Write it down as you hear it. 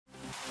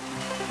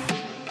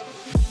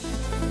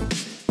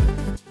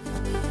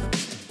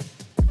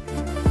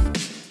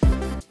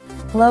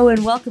Hello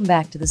and welcome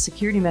back to the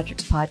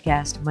SecurityMetrics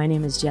podcast. My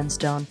name is Jen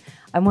Stone.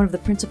 I'm one of the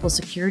principal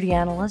security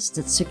analysts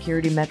at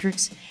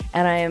SecurityMetrics,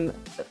 and I am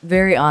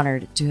very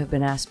honored to have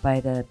been asked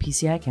by the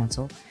PCI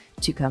Council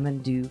to come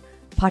and do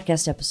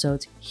podcast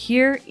episodes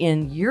here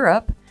in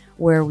Europe,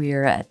 where we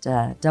are at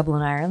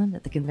Dublin, Ireland,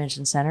 at the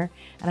Convention Center.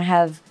 And I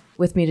have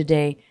with me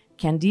today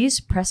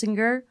Candice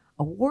Pressinger,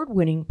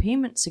 award-winning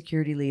payment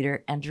security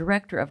leader and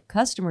director of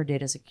customer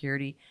data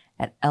security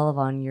at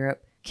Elevon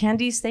Europe.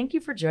 Candice, thank you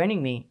for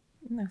joining me.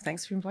 No,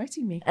 thanks for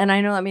inviting me. And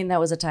I know, that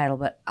was a title,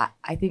 but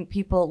I think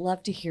people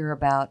love to hear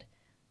about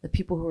the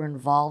people who are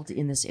involved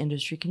in this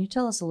industry. Can you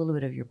tell us a little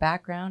bit of your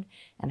background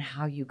and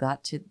how you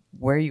got to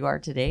where you are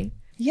today?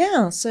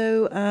 Yeah,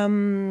 so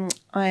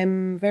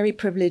I'm very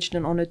privileged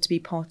and honored to be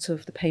part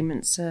of the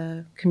payments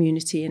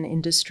community and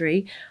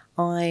industry.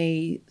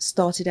 I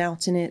started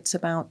out in it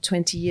about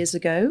 20 years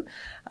ago.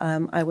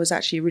 I was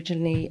actually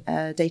originally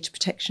a data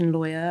protection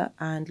lawyer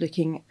and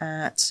looking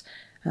at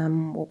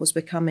what was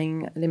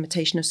becoming a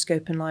limitation of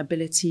scope and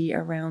liability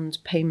around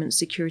payment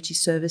security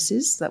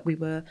services that we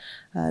were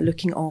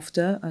looking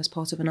after as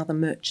part of another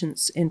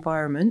merchant's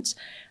environment.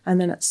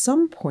 And then at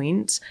some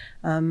point,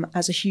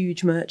 as a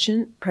huge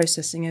merchant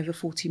processing over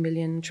 40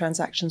 million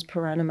transactions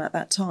per annum at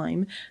that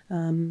time,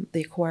 the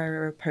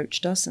acquirer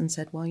approached us and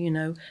said, well,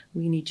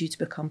 we need you to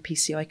become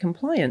PCI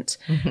compliant.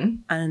 Mm-hmm.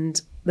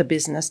 And the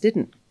business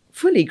didn't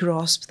fully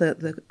grasp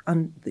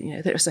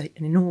there's an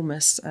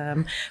enormous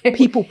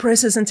people,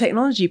 process and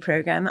technology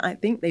program. I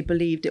think they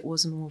believed it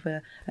was more of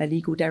a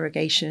legal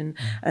derogation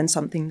and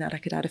something that I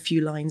could add a few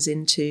lines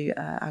into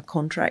our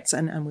contracts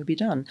and we'd be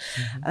done.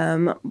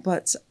 Mm-hmm.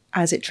 But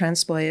as it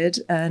transpired,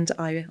 and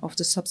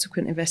after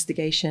subsequent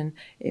investigation,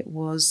 it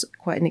was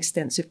quite an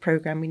extensive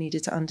program we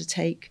needed to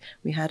undertake.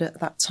 We had at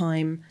that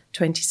time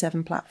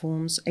 27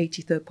 platforms,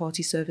 80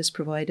 third-party service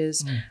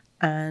providers,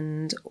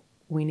 and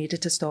we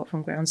needed to start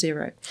from ground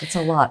zero. It's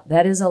a lot.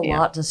 That is a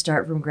lot to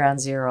start from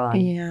ground zero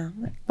on. Yeah.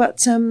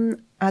 But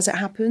as it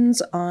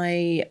happens,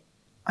 I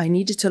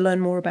needed to learn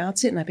more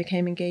about it, and I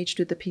became engaged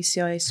with the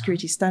PCI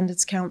Security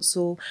Standards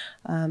Council.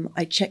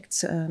 I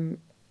checked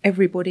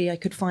everybody I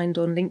could find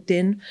on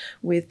LinkedIn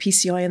with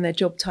PCI in their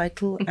job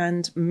title,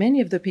 and many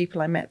of the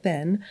people I met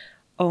then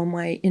are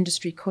my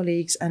industry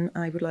colleagues, and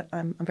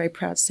I'm very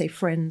proud to say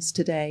friends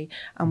today,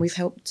 and we've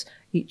helped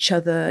each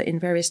other in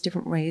various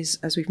different ways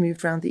as we've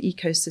moved around the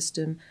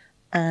ecosystem,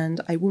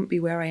 and I wouldn't be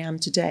where I am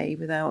today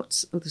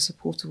without the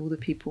support of all the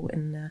people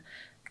in the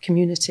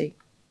community.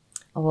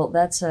 Oh, well,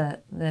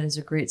 that is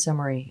a great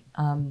summary,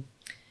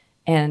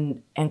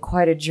 and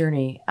quite a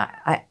journey.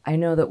 I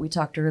know that we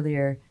talked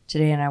earlier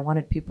today, and I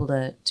wanted people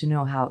to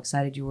know how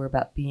excited you were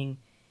about being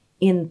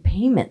in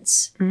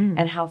payments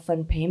and how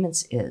fun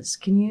payments is.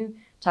 Can you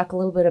talk a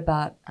little bit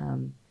about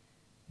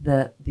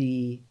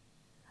the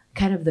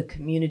kind of the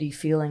community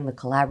feeling, the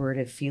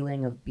collaborative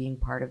feeling of being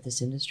part of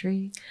this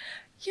industry?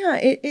 Yeah,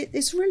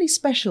 it's really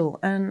special.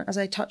 And as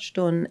I touched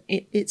on,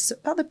 it's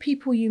about the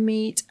people you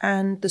meet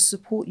and the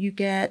support you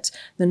get,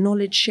 the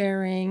knowledge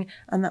sharing,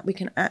 and that we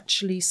can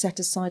actually set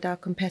aside our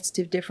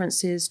competitive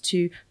differences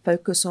to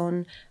focus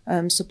on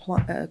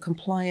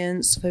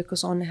compliance,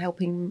 focus on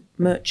helping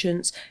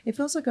merchants. It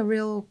feels like a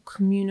real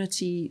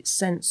community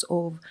sense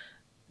of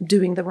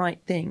doing the right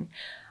thing.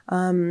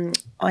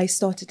 I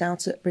started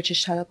out at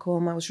British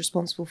Telecom. I was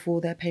responsible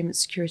for their payment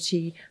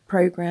security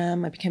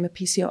program. I became a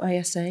PCI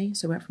ISA,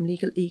 so I went from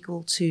legal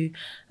eagle to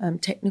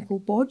technical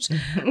bod.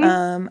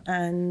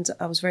 And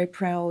I was very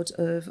proud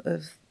of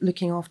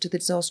looking after the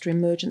disaster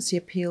emergency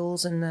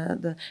appeals and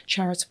the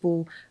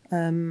charitable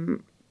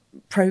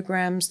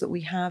programs that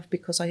we have,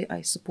 because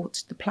I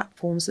supported the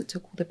platforms that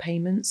took all the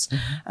payments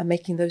and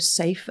making those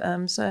safe.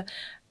 So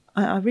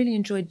I really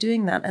enjoyed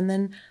doing that. And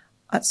then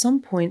at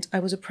some point, I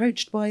was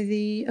approached by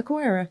the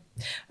acquirer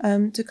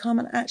to come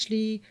and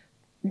actually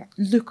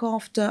look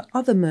after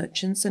other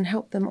merchants and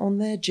help them on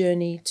their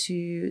journey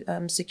to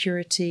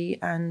security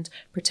and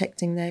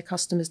protecting their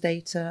customers'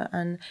 data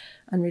and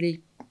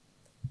really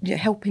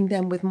helping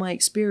them with my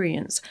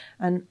experience.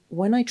 And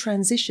when I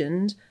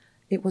transitioned,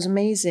 it was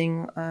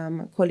amazing.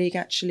 A colleague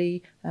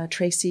actually,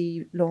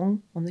 Tracy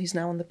Long, who's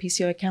now on the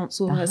PCI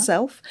Council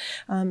herself,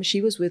 she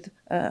was with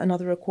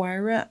another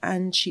acquirer,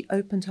 and she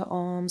opened her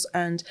arms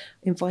and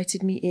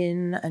invited me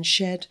in and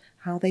shared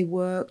how they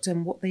worked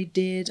and what they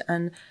did.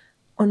 And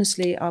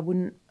honestly, I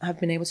wouldn't have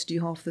been able to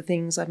do half the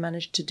things I've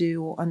managed to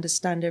do or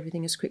understand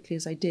everything as quickly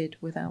as I did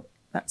without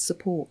that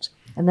support.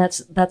 And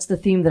that's the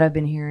theme that I've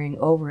been hearing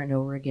over and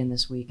over again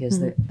this week is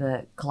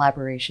the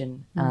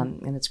collaboration.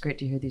 And it's great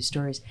to hear these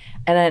stories.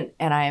 And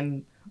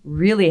I'm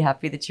really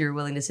happy that you're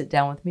willing to sit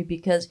down with me,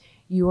 because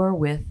you are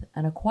with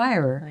an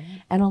acquirer.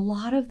 And a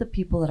lot of the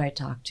people that I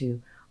talk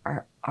to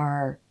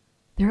are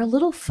they're a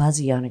little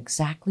fuzzy on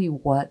exactly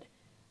what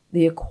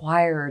the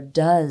acquirer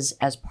does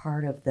as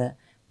part of the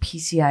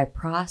PCI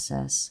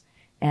process,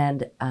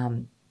 and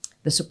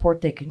the support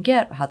they can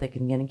get, how they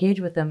can get engaged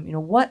with them.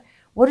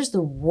 What is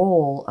the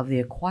role of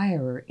the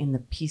acquirer in the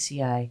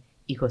PCI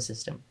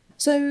ecosystem?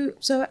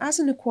 So as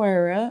an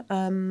acquirer,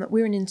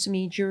 we're an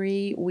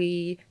intermediary.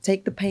 We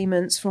take the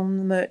payments from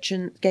the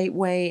merchant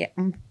gateway,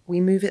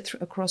 we move it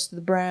across to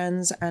the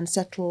brands and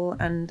settle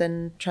and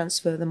then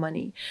transfer the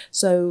money.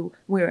 So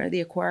we're the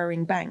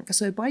acquiring bank.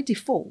 So by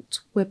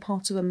default, we're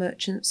part of a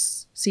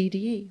merchant's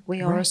CDE.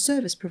 We are a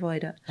service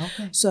provider.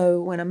 Okay.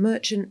 So when a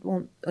merchant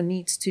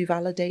needs to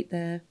validate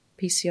their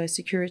PCI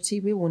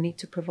security, we will need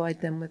to provide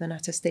them with an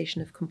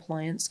attestation of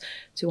compliance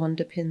to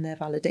underpin their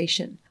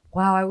validation.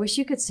 Wow, I wish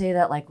you could say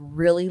that like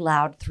really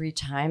loud 3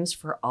 times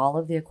for all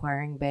of the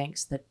acquiring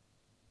banks that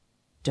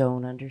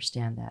don't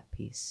understand that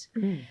piece.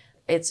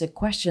 It's a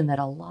question that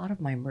a lot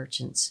of my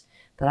merchants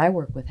that I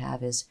work with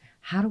have is,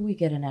 how do we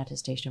get an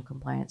attestation of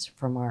compliance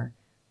from our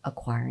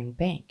acquiring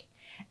bank?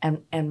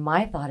 And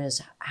my thought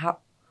is,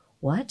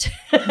 what?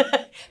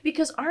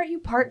 Because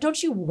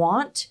don't you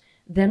want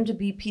them to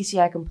be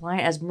PCI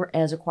compliant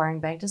as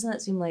acquiring bank? Doesn't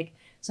that seem like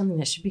something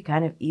that should be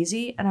kind of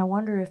easy? And I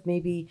wonder if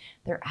maybe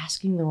they're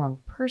asking the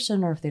wrong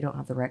person or if they don't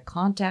have the right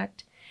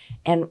contact.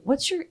 And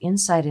what's your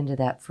insight into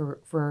that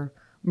for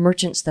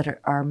merchants that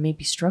are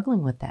maybe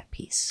struggling with that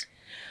piece?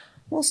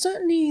 Well,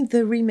 certainly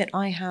the remit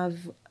I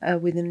have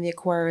within the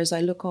acquirers,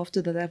 I look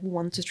after the level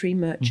 1 to 3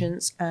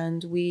 merchants,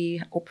 and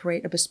we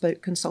operate a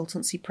bespoke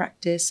consultancy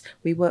practice.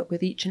 We work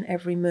with each and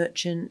every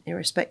merchant,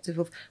 irrespective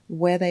of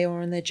where they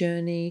are in their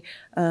journey,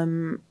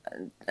 to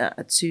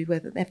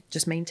whether they're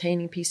just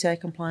maintaining PCI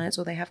compliance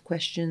or they have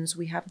questions.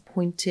 We have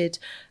appointed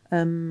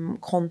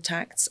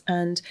contacts,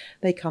 and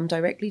they come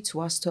directly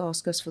to us to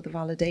ask us for the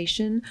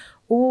validation,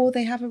 or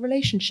they have a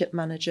relationship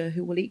manager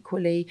who will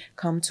equally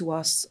come to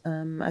us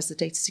as the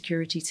data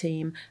security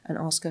team and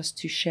ask us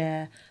to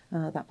share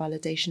that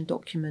validation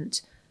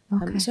document.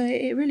 Okay. So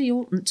it really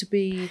oughtn't to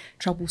be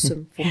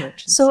troublesome for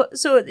merchants.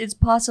 So it's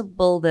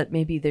possible that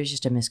maybe there's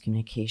just a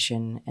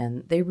miscommunication,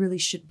 and they really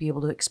should be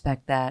able to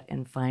expect that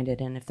and find it.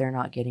 And if they're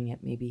not getting it,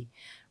 maybe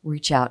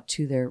reach out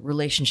to their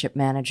relationship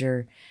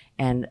manager.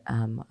 And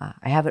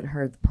I haven't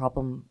heard the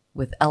problem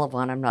with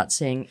Elevon. I'm not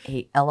saying,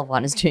 hey,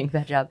 Elevon is doing a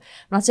bad job.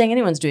 I'm not saying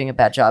anyone's doing a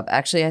bad job.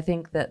 Actually, I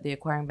think that the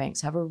acquiring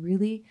banks have a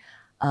really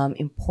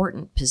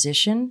important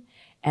position,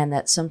 and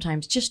that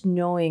sometimes just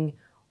knowing,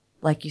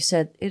 like you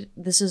said,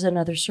 this is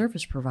another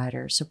service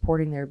provider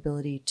supporting their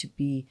ability to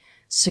be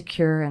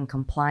secure and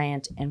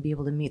compliant and be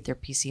able to meet their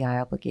PCI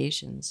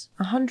obligations.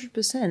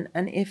 100%.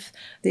 And if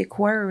the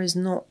acquirer is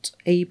not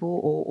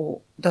able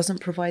or doesn't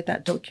provide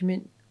that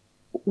document,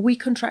 we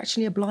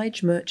contractually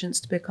oblige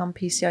merchants to become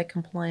PCI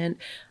compliant.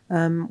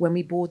 When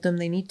we board them,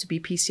 they need to be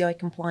PCI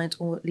compliant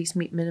or at least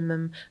meet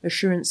minimum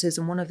assurances.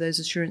 And one of those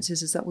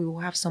assurances is that we will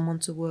have someone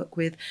to work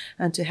with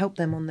and to help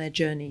them on their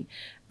journey.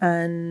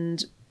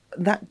 And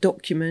that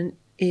document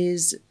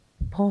is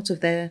part of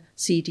their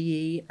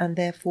CDE and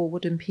therefore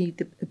would impede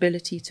the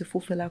ability to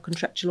fulfill our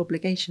contractual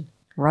obligation.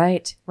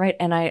 Right.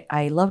 And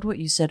I loved what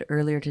you said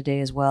earlier today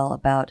as well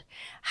about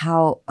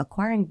how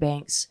acquiring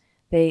banks,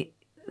 they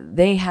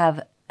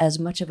have as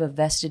much of a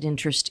vested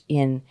interest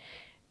in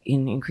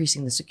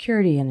increasing the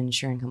security and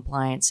ensuring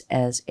compliance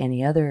as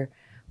any other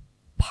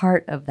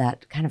part of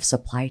that kind of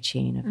supply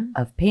chain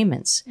of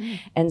payments.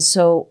 And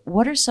so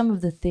what are some of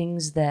the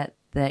things that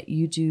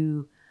you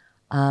do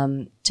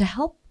to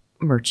help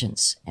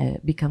merchants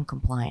become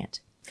compliant?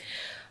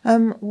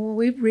 Well,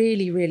 we've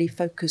really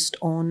focused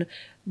on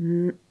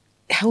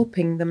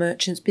helping the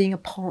merchants, being a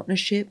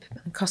partnership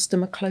and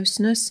customer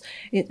closeness.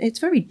 It's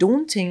very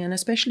daunting, and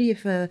especially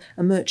if a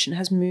merchant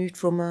has moved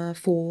from a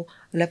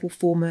level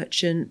 4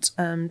 merchant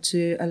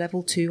to a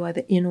level 2,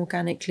 either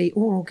inorganically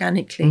or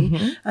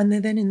organically, and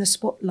they're then in the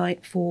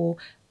spotlight for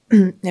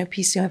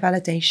PCI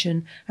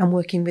validation and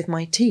working with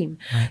my team.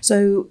 Right.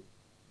 So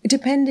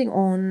depending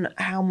on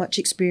how much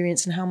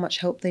experience and how much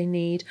help they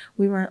need,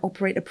 we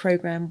operate a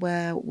program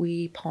where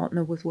we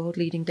partner with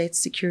world-leading data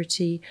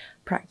security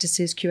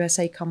practices,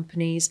 QSA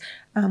companies.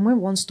 We're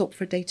one-stop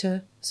for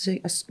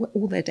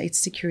all their data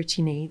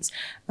security needs.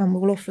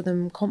 We'll offer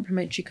them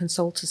complimentary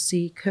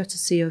consultancy,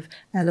 courtesy of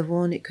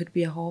Elevon. It could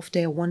be a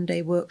half-day or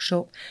one-day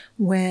workshop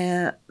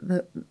where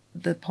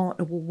the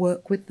partner will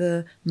work with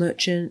the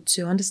merchant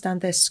to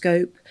understand their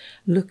scope,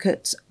 look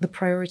at the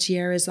priority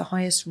areas, the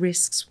highest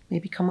risks,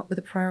 maybe come up with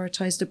a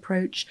prioritized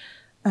approach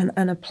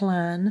and a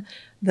plan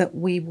that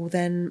we will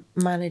then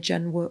manage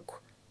and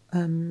work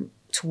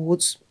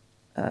towards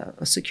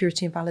a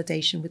security and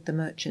validation with the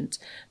merchant.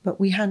 But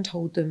we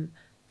handhold them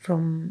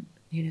from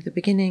the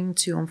beginning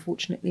to,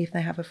 unfortunately, if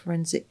they have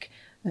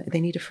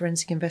they need a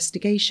forensic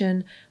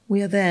investigation,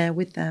 we are there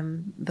with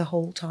them the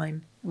whole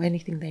time, or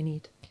anything they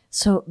need.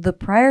 So the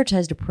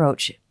prioritized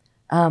approach,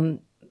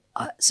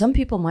 some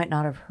people might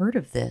not have heard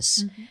of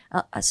this.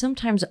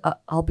 Sometimes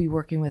I'll be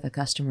working with a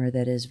customer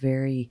that is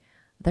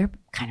they're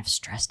kind of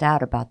stressed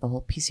out about the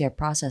whole PCI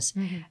process.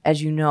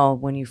 As you know,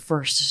 when you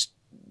first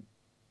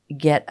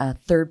get a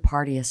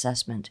third-party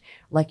assessment,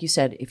 like you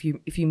said, if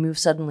you move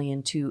suddenly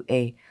into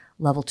a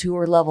level 2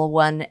 or level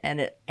 1,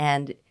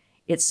 and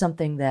it's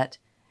something that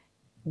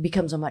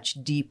becomes a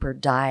much deeper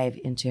dive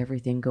into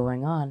everything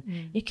going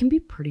on, it can be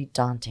pretty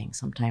daunting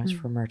sometimes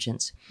for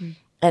merchants.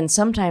 And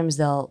sometimes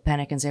they'll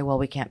panic and say, well,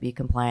 we can't be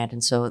compliant.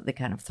 And so they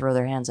kind of throw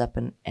their hands up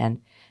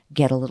and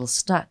get a little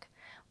stuck.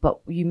 But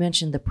you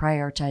mentioned the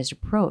prioritized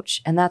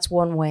approach, and that's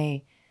one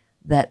way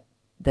that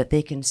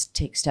they can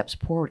take steps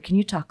forward. Can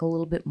you talk a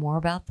little bit more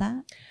about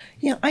that?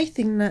 Yeah, I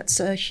think that's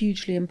a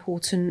hugely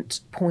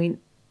important point.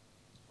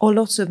 A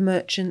lot of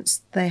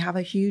merchants, they have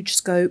a huge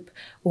scope,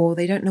 or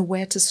they don't know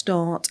where to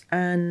start,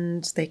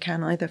 and they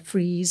can either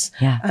freeze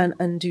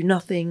and do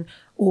nothing,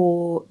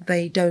 or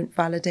they don't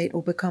validate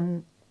or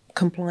become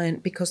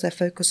compliant because they're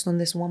focused on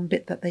this one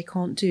bit that they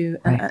can't do.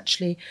 Right. And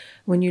actually,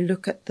 when you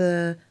look at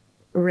the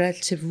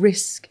relative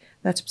risk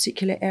that a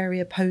particular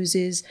area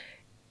poses,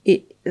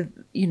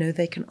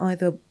 they can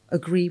either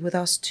agree with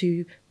us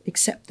to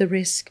accept the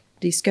risk,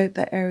 descope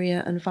that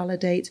area and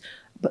validate.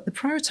 But the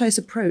prioritized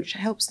approach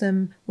helps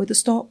them with the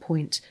start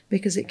point,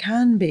 because it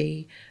can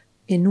be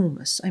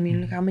enormous. I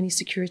mean, look how many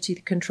security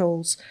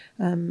controls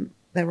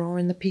there are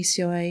in the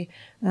PCI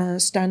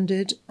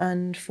standard.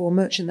 And for a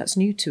merchant that's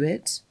new to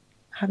it,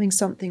 having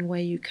something where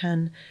you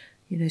can,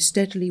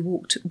 steadily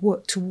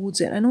work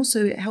towards it. And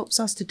also it helps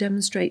us to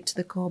demonstrate to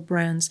the card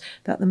brands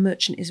that the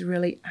merchant is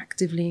really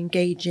actively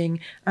engaging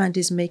and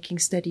is making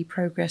steady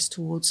progress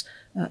towards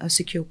a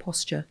secure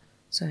posture.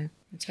 So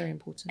it's very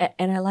important.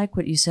 And I like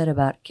what you said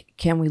about,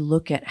 can we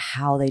look at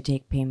how they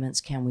take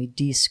payments? Can we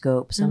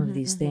descope some of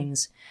these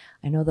things?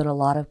 I know that a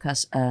lot of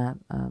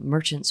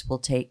merchants will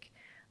take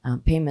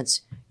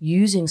payments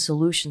using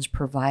solutions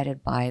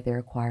provided by their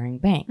acquiring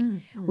bank,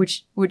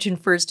 which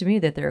infers to me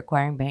that their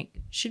acquiring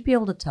bank should be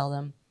able to tell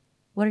them,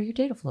 what are your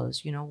data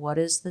flows? What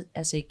is the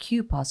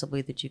SAQ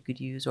possibly that you could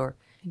use, or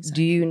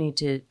do you need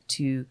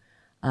to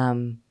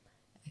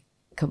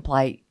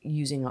comply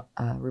using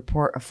a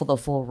report for the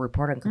full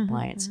reporting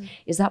compliance?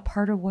 Is that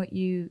part of what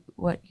you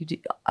do,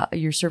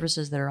 your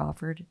services that are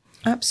offered?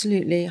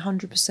 Absolutely,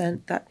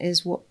 100%. That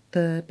is what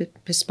the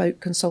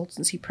bespoke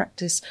consultancy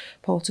practice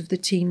part of the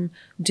team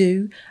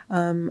do.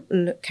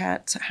 Look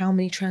at how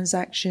many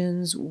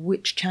transactions,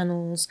 which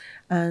channels,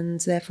 and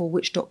therefore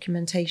which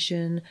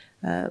documentation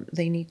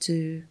they need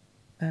to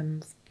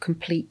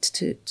complete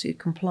to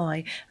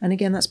comply. And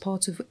again, that's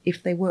part of,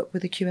 if they work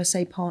with a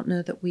QSA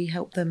partner that we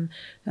help them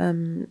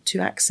to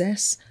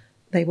access,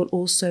 they will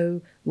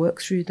also work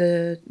through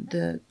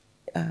the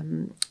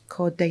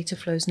card data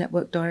flows,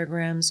 network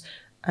diagrams,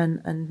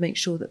 and make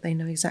sure that they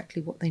know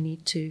exactly what they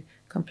need to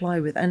comply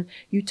with. And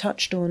you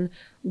touched on,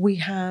 we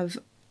have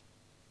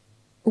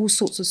all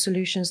sorts of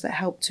solutions that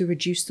help to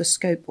reduce the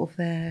scope of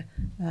their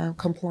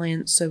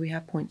compliance. So we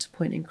have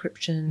point-to-point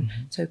encryption,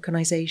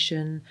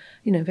 tokenization,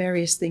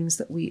 various things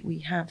that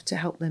we have to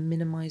help them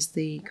minimize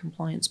the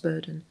compliance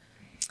burden.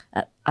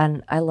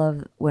 And I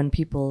love when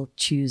people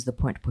choose the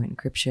point-to-point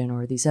encryption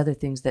or these other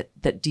things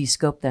that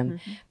descope them,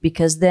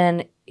 because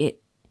then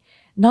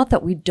not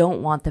that we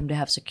don't want them to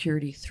have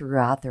security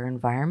throughout their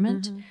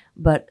environment,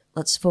 but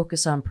let's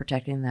focus on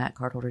protecting that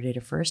cardholder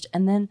data first.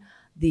 And then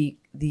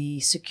the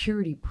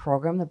security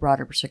program, the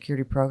broader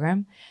security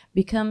program,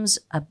 becomes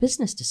a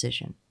business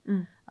decision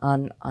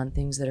on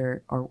things that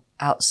are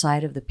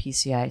outside of the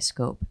PCI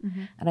scope.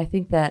 And I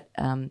think that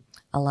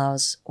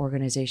allows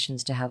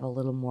organizations to have a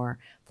little more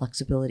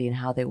flexibility in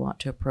how they want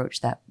to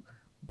approach that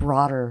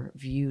broader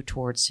view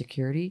towards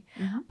security.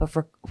 But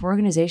for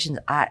organizations,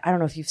 I don't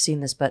know if you've seen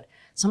this, but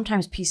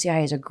sometimes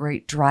PCI is a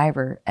great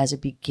driver as a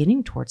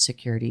beginning towards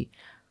security,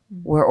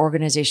 where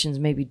organizations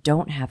maybe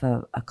don't have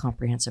a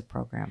comprehensive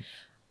program.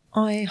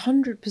 I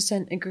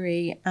 100%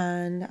 agree.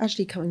 And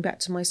actually, coming back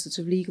to my sort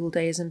of legal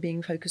days and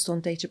being focused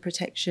on data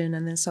protection,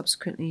 and then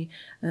subsequently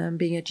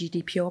being a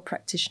GDPR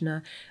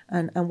practitioner,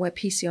 and where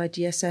PCI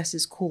DSS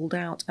is called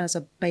out as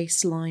a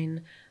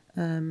baseline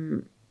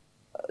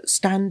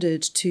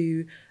standard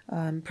to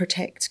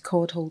protect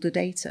cardholder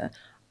data,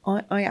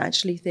 I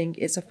actually think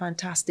it's a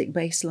fantastic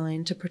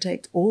baseline to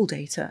protect all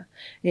data.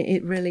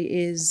 It really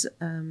is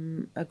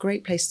a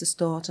great place to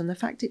start. And the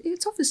fact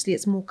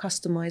it's more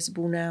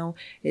customizable now.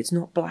 It's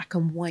not black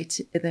and white.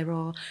 There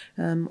are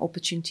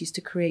opportunities to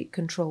create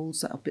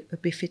controls that are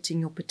befitting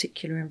your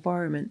particular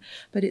environment.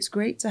 But it's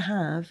great to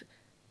have,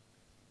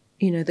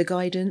 the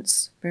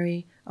guidance,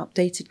 very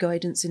updated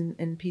guidance in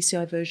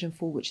PCI version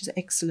 4, which is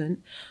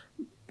excellent.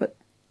 But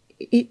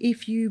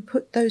if you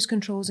put those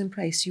controls in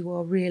place, you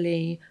are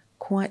really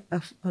quite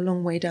a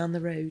long way down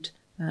the road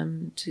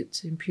to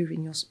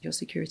improving your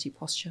security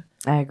posture.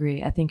 I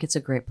agree. I think it's a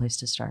great place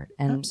to start.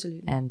 And,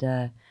 absolutely.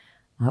 And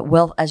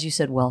well, as you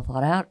said, well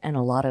thought out, and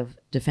a lot of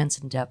defense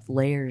in depth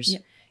layers.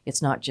 Yep.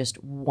 It's not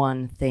just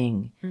one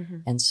thing.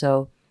 And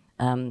so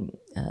the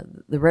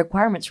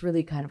requirements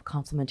really kind of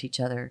complement each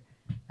other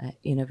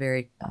in a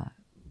very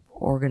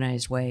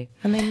organized way.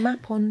 And they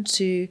map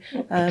onto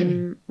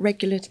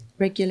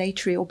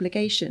regulatory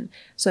obligation.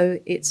 So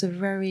it's a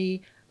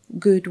very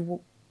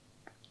good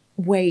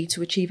way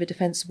to achieve a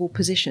defensible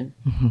position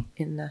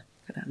in the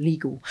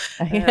legal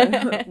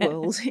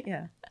world.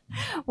 Yeah.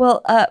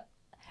 Well,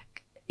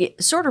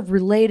 it sort of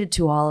related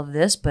to all of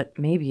this, but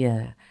maybe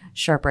a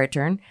sharp right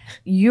turn.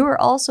 You're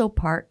also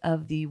part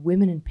of the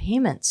Women in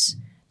Payments.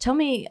 Tell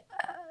me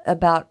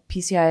about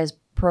PCI's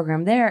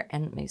program there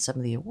and maybe some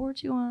of the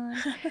awards you won.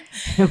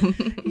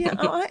 Yeah,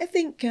 I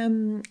think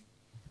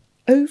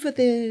over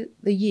the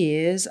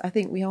years, I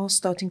think we are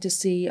starting to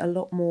see a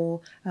lot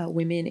more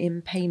women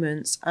in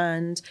payments,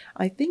 and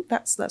I think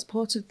that's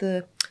part of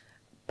the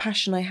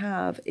passion I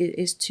have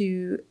is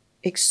to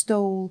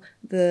extol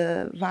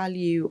the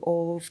value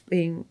of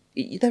being.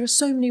 There are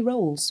so many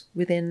roles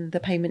within the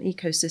payment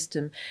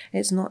ecosystem.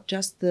 It's not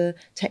just the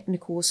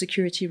technical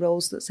security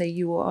roles that say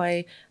you or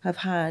I have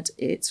had.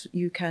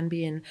 You can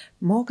be in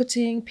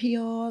marketing,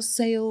 PR,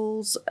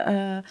 sales,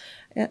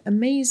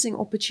 amazing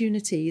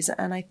opportunities.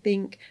 And I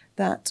think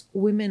that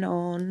women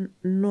are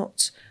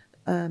not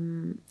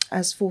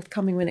as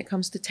forthcoming when it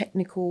comes to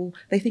technical.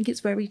 They think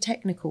it's very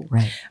technical.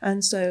 Right.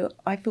 And so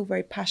I feel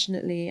very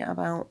passionately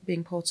about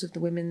being part of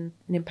the Women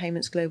in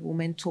Payments Global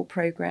Mentor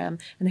Program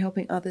and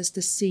helping others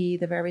to see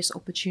the various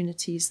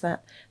opportunities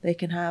that they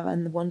can have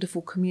and the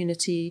wonderful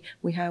community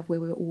we have where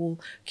we're all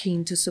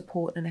keen to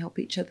support and help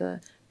each other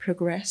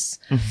progress.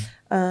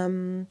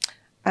 Mm-hmm.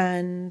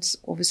 And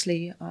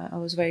obviously, I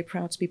was very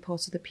proud to be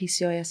part of the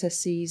PCI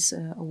SSC's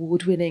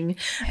award-winning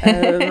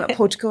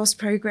podcast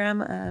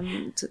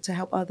program to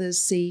help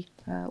others see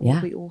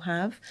what we all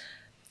have.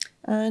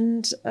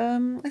 And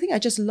I think I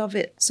just love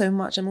it so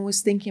much. I'm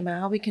always thinking about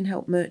how we can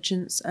help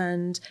merchants.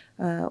 And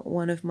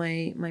one of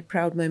my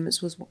proud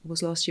moments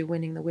was last year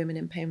winning the Women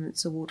in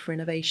Payments Award for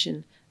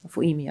Innovation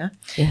for EMEA,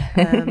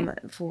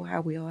 for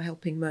how we are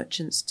helping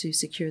merchants to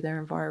secure their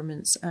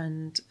environments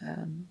and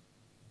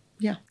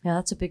yeah,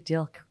 that's a big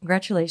deal.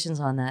 Congratulations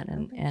on that,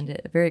 and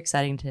very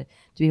exciting to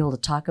be able to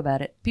talk about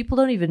it. People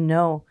don't even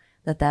know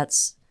that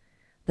that's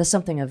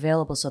something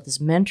available. So this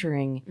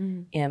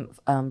mentoring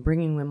and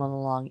bringing women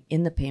along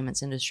in the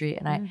payments industry,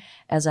 and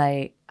as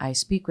I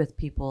speak with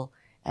people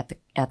at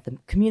the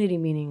community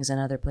meetings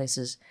and other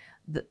places,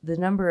 the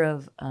number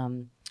of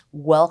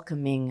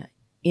welcoming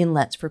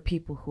inlets for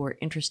people who are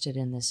interested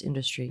in this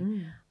industry.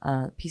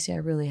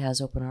 PCI really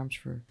has open arms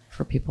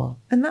for people.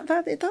 And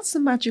that's the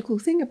magical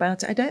thing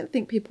about it. I don't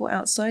think people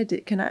outside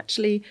it can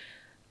actually,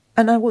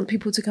 and I want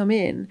people to come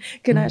in,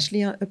 can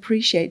actually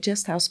appreciate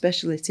just how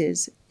special it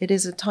is. It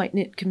is a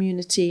tight-knit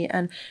community,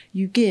 and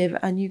you give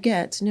and you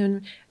get.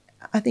 And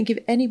I think if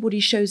anybody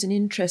shows an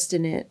interest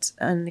in it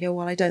and they go,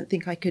 well, I don't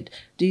think I could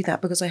do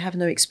that because I have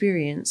no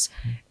experience,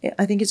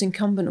 I think it's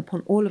incumbent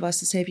upon all of us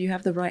to say, if you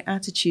have the right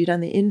attitude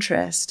and the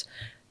interest,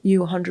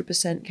 you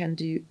 100% can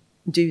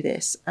do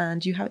this.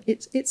 And you have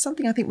it's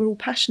something I think we're all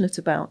passionate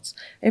about.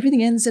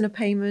 Everything ends in a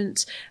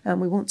payment,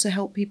 and we want to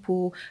help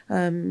people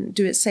do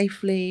it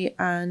safely.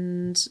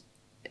 And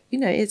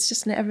it's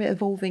just an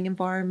ever-evolving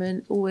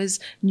environment, always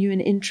new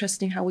and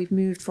interesting how we've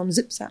moved from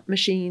zip-zap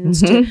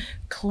machines to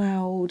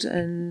cloud,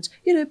 and,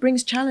 it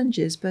brings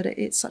challenges, but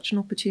it's such an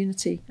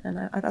opportunity. And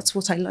that's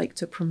what I like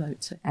to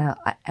promote.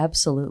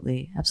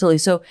 Absolutely. Absolutely.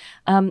 So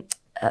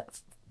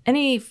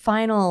any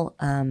final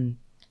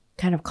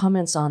kind of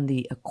comments on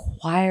the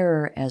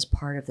acquirer as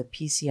part of the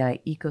PCI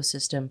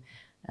ecosystem,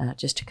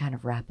 just to kind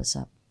of wrap us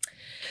up?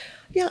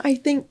 Yeah, I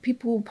think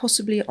people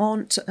possibly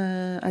aren't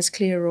as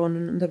clear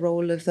on the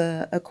role of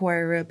the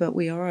acquirer, but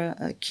we are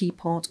a key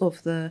part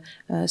of the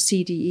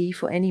CDE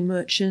for any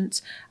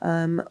merchant.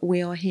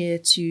 We are here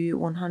to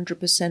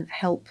 100%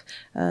 help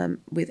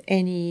with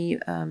any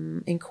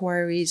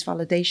inquiries,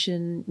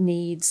 validation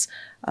needs,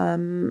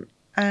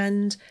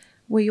 and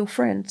we're your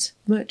friends,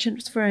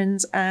 merchant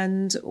friends,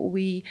 and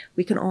we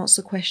can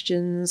answer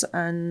questions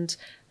and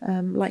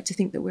like to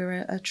think that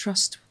we're a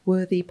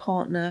trustworthy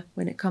partner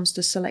when it comes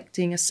to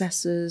selecting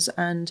assessors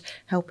and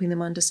helping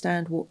them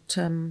understand what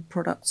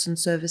products and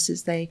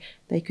services they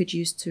could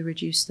use to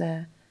reduce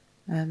their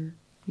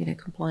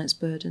compliance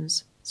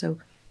burdens. So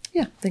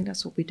yeah, I think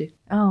that's what we do.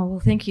 Oh, well,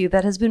 thank you.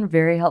 That has been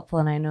very helpful,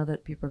 and I know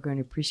that people are going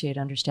to appreciate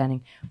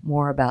understanding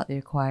more about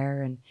the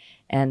acquirer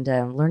and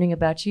learning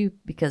about you,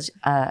 because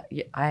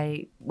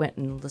I went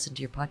and listened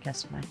to your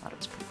podcast, and I thought it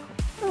was pretty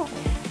cool.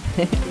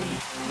 Oh.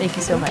 Thank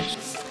you so much.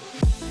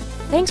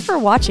 Thanks for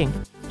watching.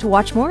 To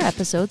watch more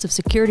episodes of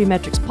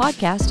SecurityMetrics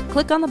podcast,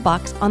 click on the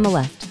box on the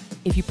left.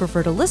 If you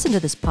prefer to listen to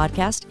this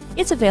podcast,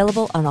 it's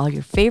available on all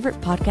your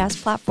favorite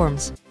podcast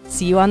platforms.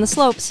 See you on the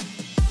slopes.